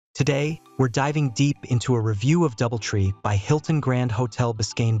Today, we're diving deep into a review of DoubleTree by Hilton Grand Hotel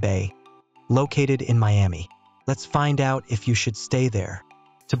Biscayne Bay, located in Miami. Let's find out if you should stay there.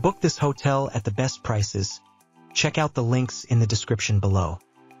 To book this hotel at the best prices, check out the links in the description below.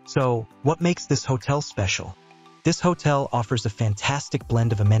 So, what makes this hotel special? This hotel offers a fantastic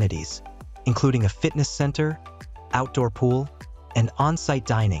blend of amenities, including a fitness center, outdoor pool, and on-site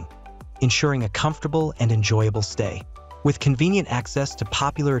dining, ensuring a comfortable and enjoyable stay. With convenient access to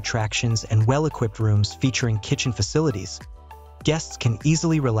popular attractions and well-equipped rooms featuring kitchen facilities, guests can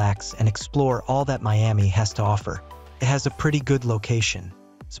easily relax and explore all that Miami has to offer. It has a pretty good location.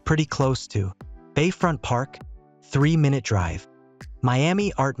 It's pretty close to Bayfront Park, 3-minute drive,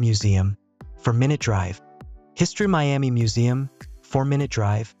 Miami Art Museum, 4-minute drive, History Miami Museum, 4-minute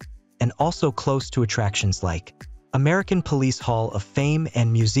drive, and also close to attractions like American Police Hall of Fame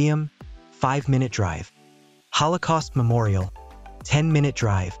and Museum, 5-minute drive, Holocaust Memorial, 10-minute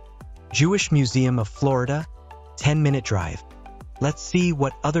drive, Jewish Museum of Florida, 10-minute drive. Let's see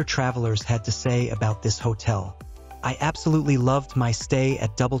what other travelers had to say about this hotel. I absolutely loved my stay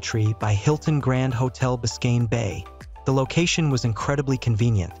at DoubleTree by Hilton Grand Hotel Biscayne Bay. The location was incredibly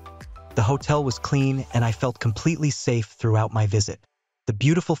convenient. The hotel was clean and I felt completely safe throughout my visit. The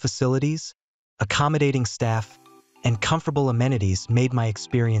beautiful facilities, accommodating staff, and comfortable amenities made my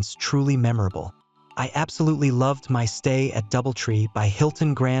experience truly memorable. I absolutely loved my stay at DoubleTree by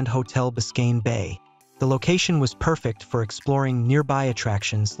Hilton Grand Hotel Biscayne Bay. The location was perfect for exploring nearby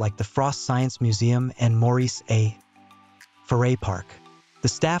attractions like the Frost Science Museum and Maurice A. Ferré Park. The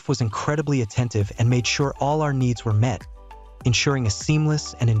staff was incredibly attentive and made sure all our needs were met, ensuring a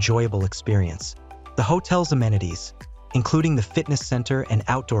seamless and enjoyable experience. The hotel's amenities, including the fitness center and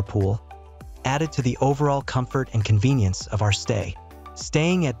outdoor pool, added to the overall comfort and convenience of our stay.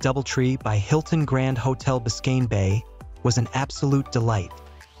 Staying at DoubleTree by Hilton Grand Hotel Biscayne Bay was an absolute delight.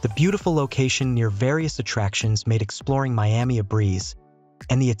 The beautiful location near various attractions made exploring Miami a breeze,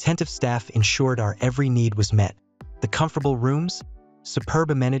 and the attentive staff ensured our every need was met. The comfortable rooms, superb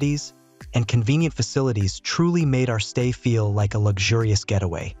amenities, and convenient facilities truly made our stay feel like a luxurious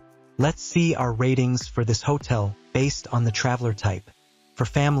getaway. Let's see our ratings for this hotel based on the traveler type. For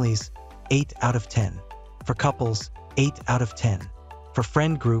families, 8 out of 10. For couples, 8 out of 10. For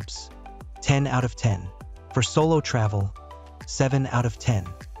friend groups, 10 out of 10. For solo travel, 7 out of 10.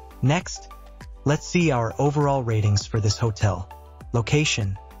 Next, let's see our overall ratings for this hotel.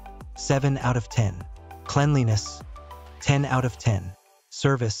 Location, 7 out of 10. Cleanliness, 10 out of 10.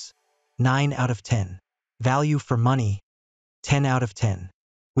 Service, 9 out of 10. Value for money, 10 out of 10.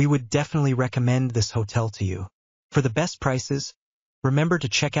 We would definitely recommend this hotel to you. For the best prices, remember to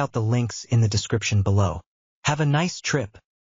check out the links in the description below. Have a nice trip.